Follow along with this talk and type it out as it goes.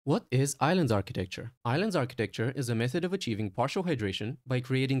What is islands architecture? Islands architecture is a method of achieving partial hydration by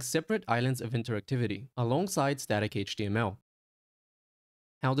creating separate islands of interactivity alongside static HTML.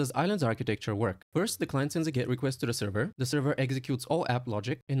 How does islands architecture work? First, the client sends a GET request to the server. The server executes all app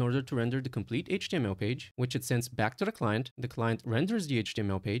logic in order to render the complete HTML page, which it sends back to the client. The client renders the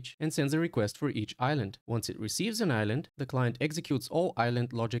HTML page and sends a request for each island. Once it receives an island, the client executes all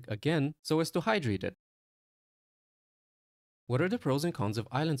island logic again so as to hydrate it. What are the pros and cons of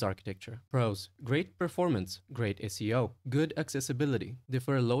islands architecture? Pros: great performance, great SEO, good accessibility,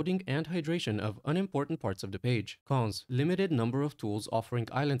 defer loading and hydration of unimportant parts of the page. Cons: limited number of tools offering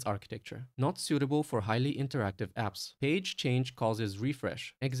islands architecture, not suitable for highly interactive apps. Page change causes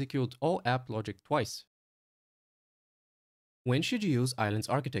refresh, execute all app logic twice. When should you use islands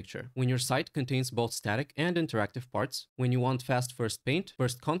architecture? When your site contains both static and interactive parts, when you want fast first paint,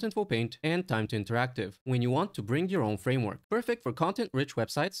 first contentful paint, and time to interactive, when you want to bring your own framework. Perfect for content-rich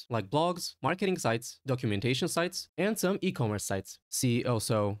websites like blogs, marketing sites, documentation sites, and some e-commerce sites. See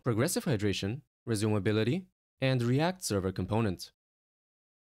also progressive hydration, resumability, and React server components.